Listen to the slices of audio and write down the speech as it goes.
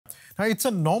It's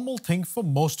a normal thing for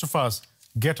most of us.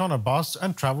 Get on a bus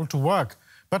and travel to work.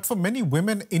 But for many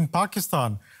women in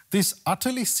Pakistan, this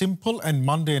utterly simple and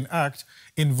mundane act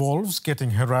involves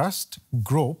getting harassed,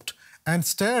 groped and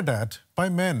stared at by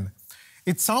men.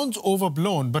 It sounds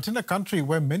overblown, but in a country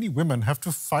where many women have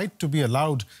to fight to be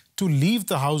allowed to leave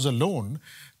the house alone,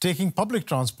 taking public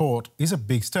transport is a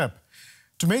big step.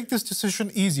 To make this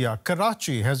decision easier,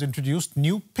 Karachi has introduced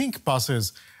new pink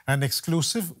buses, an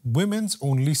exclusive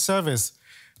women's-only service.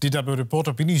 DW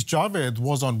reporter Beenish Javed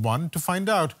was on one to find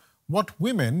out what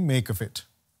women make of it.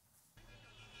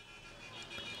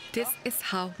 This is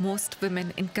how most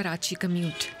women in Karachi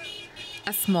commute.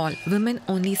 A small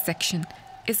women-only section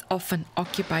is often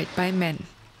occupied by men.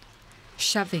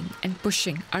 Shoving and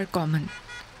pushing are common.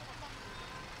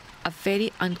 A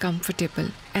very uncomfortable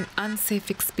and unsafe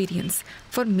experience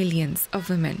for millions of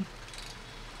women.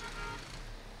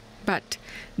 But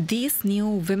these new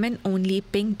women-only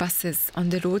pink buses on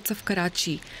the roads of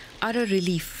Karachi are a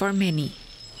relief for many.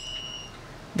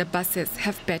 The buses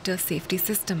have better safety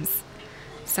systems,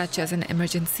 such as an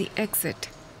emergency exit,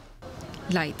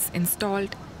 lights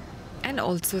installed, and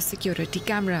also security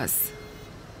cameras.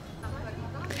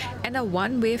 And a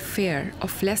one-way fare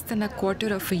of less than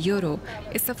 €0.25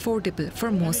 is affordable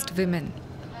for most women.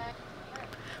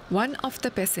 One of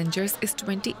the passengers is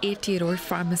 28-year-old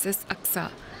pharmacist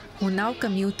Aqsa, who now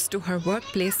commutes to her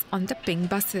workplace on the pink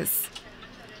buses.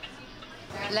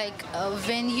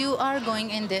 When you are going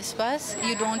in this bus,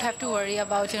 you don't have to worry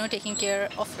about taking care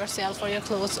of yourself or your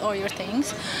clothes or your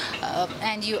things,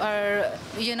 and you are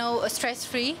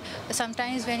stress-free.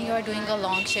 Sometimes when you are doing a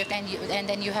long shift and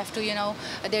then you have to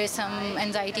there is some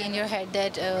anxiety in your head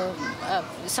that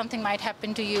something might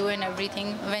happen to you and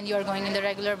everything when you are going in the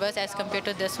regular bus as compared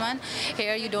to this one.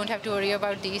 Here you don't have to worry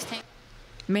about these things.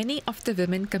 Many of the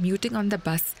women commuting on the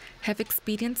bus have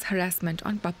experienced harassment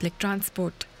on public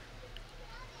transport.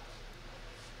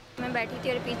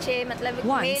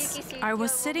 Once, I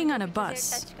was sitting on a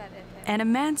bus, and a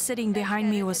man sitting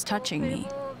behind me was touching me.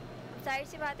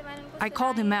 I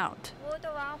called him out,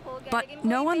 but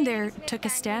no one there took a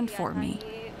stand for me.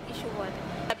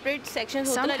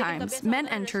 Sometimes, men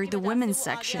enter the women's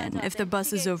section if the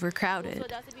bus is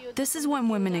overcrowded. This is when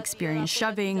women experience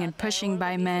shoving and pushing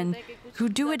by men who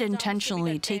do it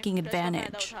intentionally, taking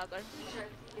advantage.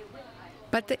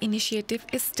 But the initiative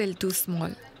is still too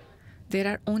small. There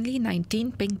are only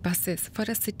 19 pink buses for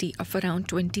a city of around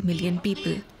 20 million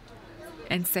people.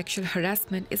 And sexual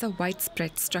harassment is a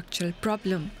widespread structural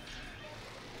problem.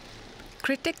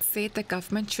 Critics say the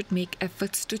government should make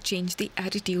efforts to change the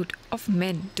attitude of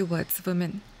men towards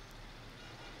women.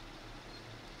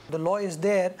 The law is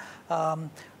there.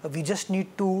 We just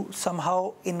need to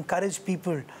somehow encourage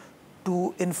people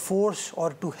to enforce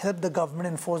or to help the government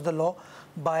enforce the law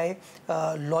by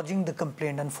lodging the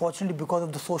complaint. Unfortunately, because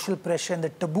of the social pressure and the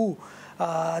taboo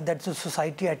that the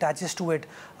society attaches to it,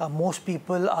 most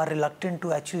people are reluctant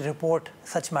to actually report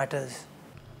such matters.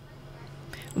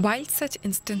 While such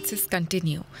instances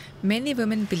continue, many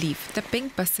women believe the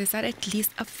pink buses are at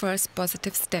least a first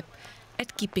positive step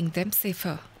at keeping them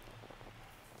safer.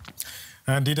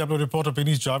 And DW reporter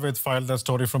Beenish Javed filed that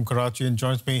story from Karachi and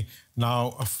joins me now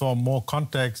for more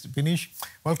context. Beenish,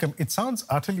 welcome. It sounds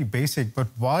utterly basic, but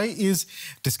why is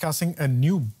discussing a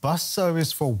new bus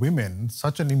service for women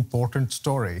such an important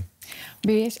story?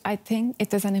 Beenish, I think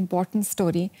it is an important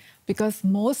story because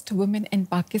most women in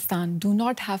Pakistan do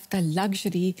not have the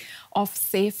luxury of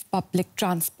safe public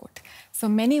transport. So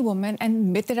many women,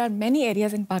 and there are many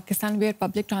areas in Pakistan where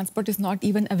public transport is not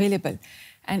even available.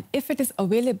 And if it is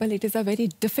available, it is a very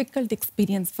difficult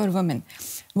experience for women.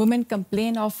 Women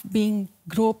complain of being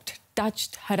groped,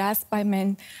 touched, harassed by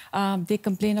men. They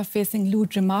complain of facing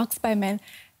lewd remarks by men,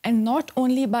 and not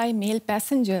only by male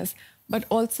passengers, but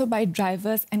also by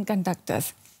drivers and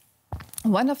conductors.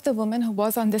 One of the women who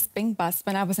was on this pink bus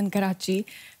when I was in Karachi,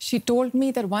 she told me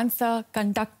that once a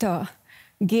conductor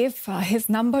gave his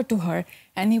number to her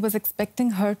and he was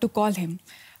expecting her to call him.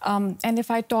 And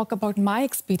if I talk about my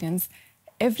experience,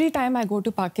 every time I go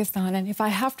to Pakistan and if I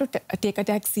have to take a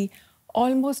taxi,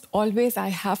 almost always I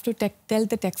have to tell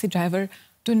the taxi driver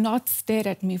to not stare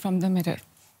at me from the mirror.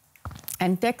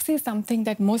 And taxi is something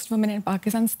that most women in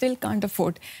Pakistan still can't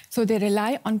afford, so they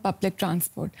rely on public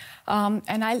transport.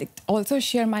 And I'll also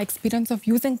share my experience of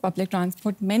using public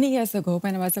transport. Many years ago,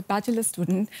 when I was a bachelor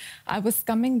student, I was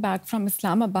coming back from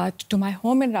Islamabad to my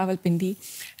home in Rawalpindi,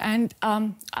 and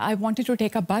I wanted to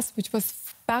take a bus which was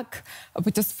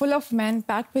full of men,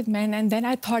 packed with men, and then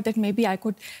I thought that maybe I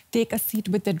could take a seat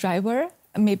with the driver.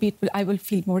 Maybe I will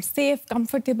feel more safe,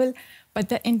 comfortable. But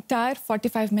the entire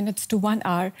 45 minutes to 1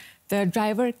 hour, The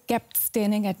driver kept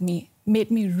staring at me, made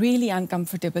me really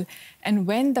uncomfortable. And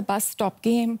when the bus stop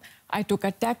came, I took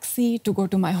a taxi to go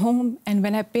to my home. And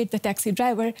when I paid the taxi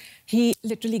driver, he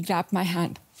literally grabbed my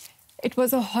hand. It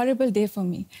was a horrible day for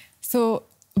me. So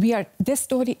this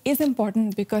story is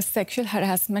important because sexual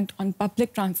harassment on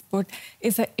public transport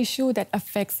is an issue that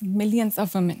affects millions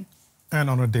of women. And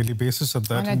on a daily basis at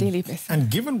that. On a daily basis. And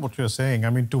given what you're saying, I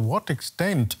mean, to what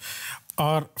extent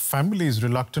are families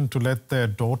reluctant to let their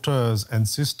daughters and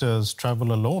sisters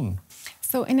travel alone?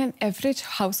 So in an average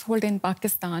household in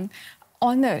Pakistan,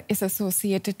 honor is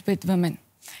associated with women.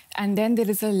 And then there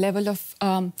is a level of,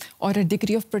 or a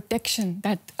degree of protection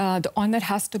that the honor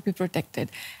has to be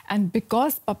protected. And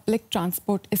because public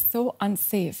transport is so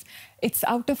unsafe, it's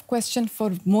out of question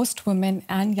for most women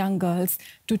and young girls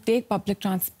to take public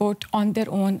transport on their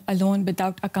own, alone,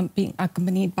 without being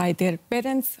accompanied by their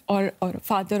parents or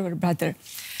father or brother.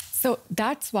 So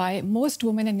that's why most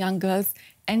women and young girls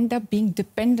end up being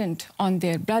dependent on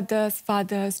their brothers,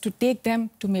 fathers, to take them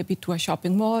to maybe to a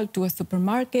shopping mall, to a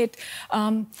supermarket.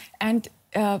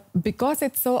 Because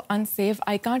it's so unsafe,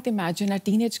 I can't imagine a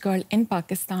teenage girl in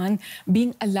Pakistan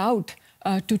being allowed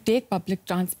to take public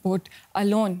transport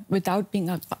alone without being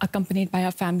accompanied by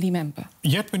a family member.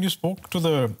 Yet when you spoke to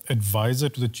the advisor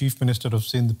to the Chief Minister of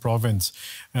Sindh province,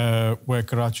 where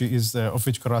Karachi is, of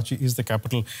which Karachi is the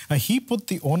capital, he put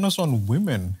the onus on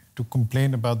women to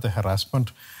complain about the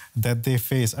harassment that they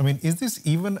face. I mean, is this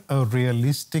even a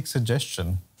realistic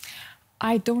suggestion?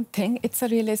 I don't think it's a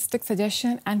realistic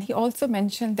suggestion. And he also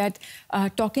mentioned that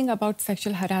talking about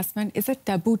sexual harassment is a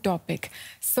taboo topic.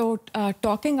 So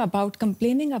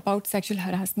complaining about sexual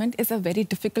harassment is a very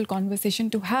difficult conversation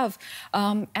to have.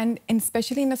 And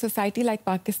especially in a society like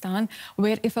Pakistan,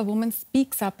 where if a woman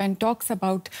speaks up and talks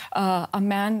about a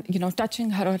man, touching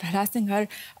her or harassing her,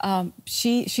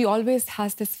 she always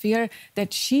has this fear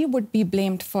that she would be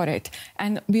blamed for it.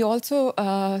 And we also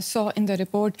saw in the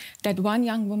report that one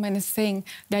young woman is saying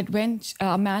that when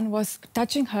a man was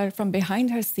touching her from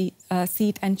behind her seat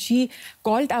and she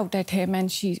called out at him, and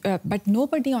but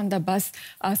nobody on the bus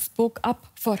spoke up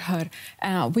for her,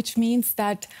 which means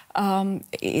that there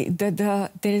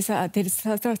is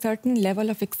a certain level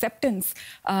of acceptance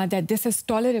that this is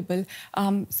tolerable.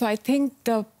 So I think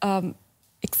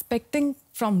expecting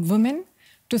from women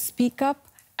to speak up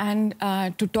and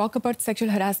to talk about sexual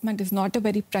harassment is not a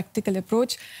very practical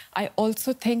approach. I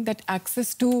also think that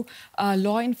access to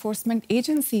law enforcement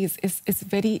agencies is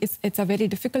a very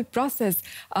difficult process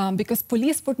because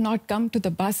police would not come to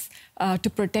the bus to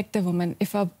protect a woman.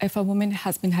 If a woman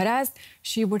has been harassed,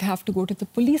 she would have to go to the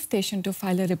police station to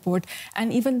file a report.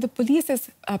 And even the police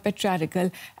is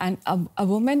patriarchal. And a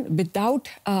woman without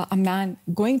a man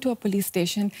going to a police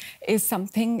station is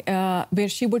something where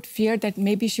she would fear that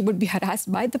maybe she would be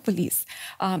harassed by the police.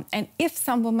 And if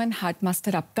some women had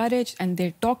mustered up courage and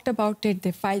they talked about it,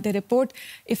 they filed a report,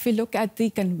 if we look at the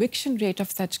conviction rate of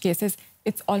such cases,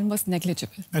 it's almost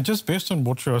negligible. And just based on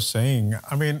what you're saying,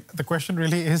 I mean, the question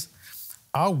really is,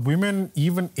 are women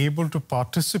even able to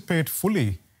participate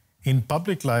fully in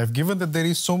public life, given that there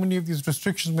is so many of these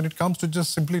restrictions when it comes to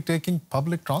just simply taking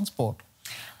public transport?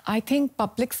 I think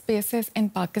public spaces in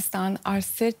Pakistan are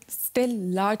still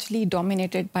largely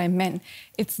dominated by men.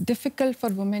 It's difficult for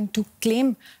women to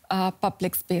claim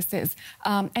public spaces.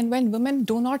 And when women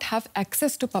do not have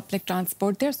access to public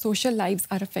transport, their social lives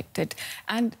are affected.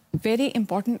 And very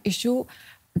important issue,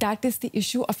 that is the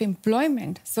issue of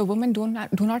employment. So women do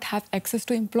not have access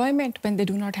to employment when they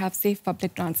do not have safe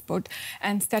public transport.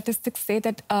 And statistics say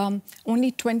that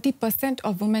only 20%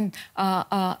 of women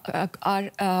are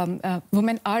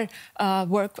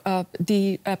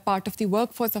part of the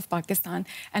workforce of Pakistan.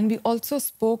 And we also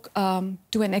spoke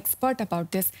to an expert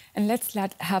about this. And let's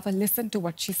have a listen to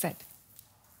what she said.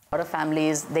 A lot of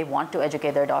families, they want to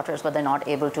educate their daughters, but they're not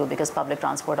able to because public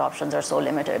transport options are so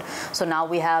limited. So now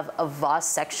we have a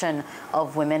vast section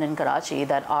of women in Karachi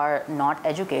that are not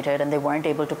educated and they weren't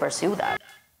able to pursue that.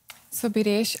 So,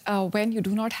 Biresh, when you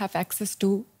do not have access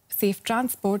to safe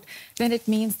transport, then it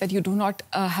means that you do not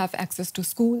have access to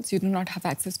schools, you do not have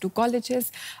access to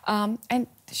colleges. And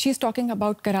she's talking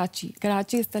about Karachi.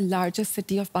 Karachi is the largest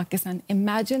city of Pakistan.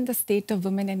 Imagine the state of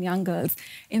women and young girls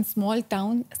in small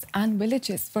towns and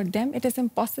villages. For them, it is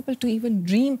impossible to even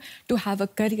dream to have a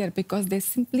career because they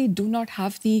simply do not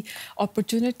have the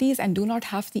opportunities and do not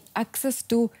have the access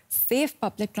to safe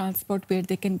public transport where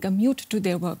they can commute to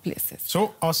their workplaces.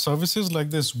 So are services like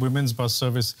this women's bus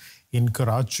service in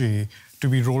Karachi to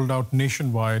be rolled out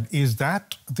nationwide, is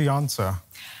that the answer?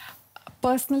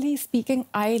 Personally speaking,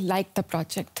 I like the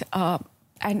project.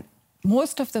 And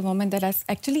most of the women that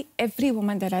actually every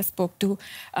woman that I spoke to,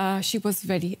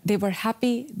 they were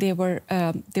happy, they were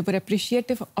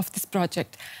appreciative of this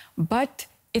project, but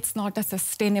it's not a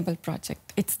sustainable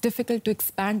project. It's difficult to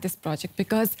expand this project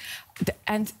because,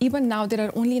 and even now there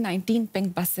are only 19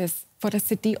 pink buses for a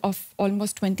city of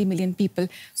almost 20 million people.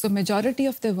 So majority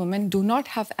of the women do not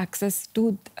have access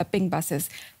to pink buses.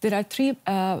 There are 3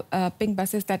 pink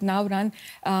buses that now run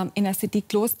in a city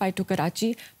close by to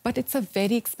Karachi, but it's a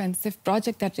very expensive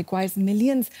project that requires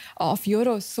millions of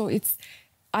euros. So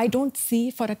I don't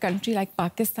see for a country like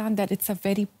Pakistan that it's a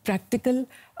very practical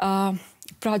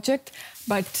project,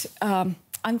 but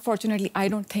unfortunately, I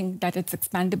don't think that it's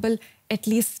expandable, at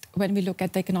least when we look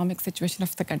at the economic situation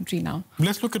of the country now.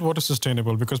 Let's look at what is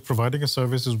sustainable, because providing a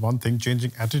service is one thing,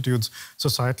 changing attitudes,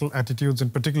 societal attitudes,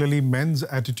 and particularly men's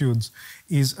attitudes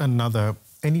is another.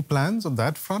 Any plans on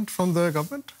that front from the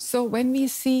government? So when we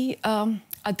see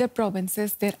other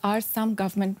provinces, there are some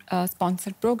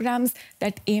government-sponsored programs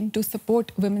that aim to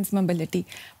support women's mobility.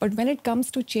 But when it comes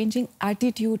to changing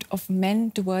attitude of men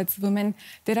towards women,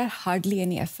 there are hardly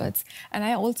any efforts. And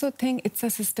I also think it's a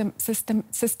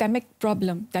systemic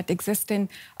problem that exists in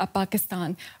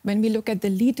Pakistan. When we look at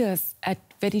the leaders at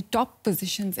very top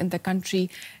positions in the country,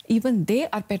 even they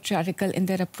are patriarchal in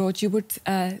their approach. You would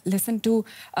listen to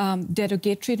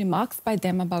derogatory remarks by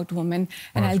them about women.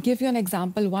 And I'll give you an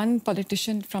example. One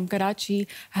politician from Karachi,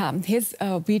 his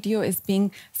video is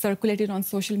being circulated on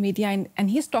social media, and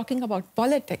he's talking about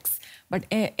politics. But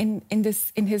in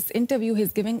his interview,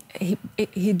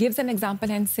 he gives an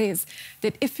example and says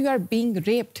that if you are being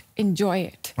raped, enjoy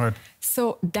it.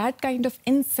 So that kind of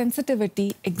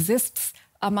insensitivity exists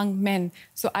among men.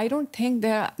 So I don't think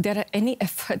there are any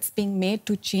efforts being made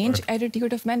to change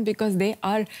attitude of men, because they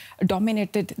are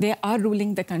dominated, they are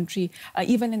ruling the country,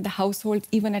 even in the household,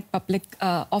 even at public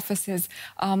offices.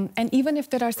 And even if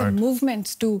there are some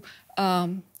movements to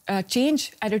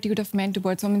change attitude of men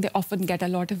towards women, they often get a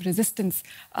lot of resistance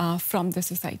from the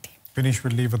society. Beenish,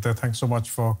 we'll leave it there. Thanks so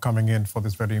much for coming in for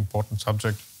this very important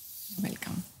subject. You're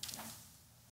welcome.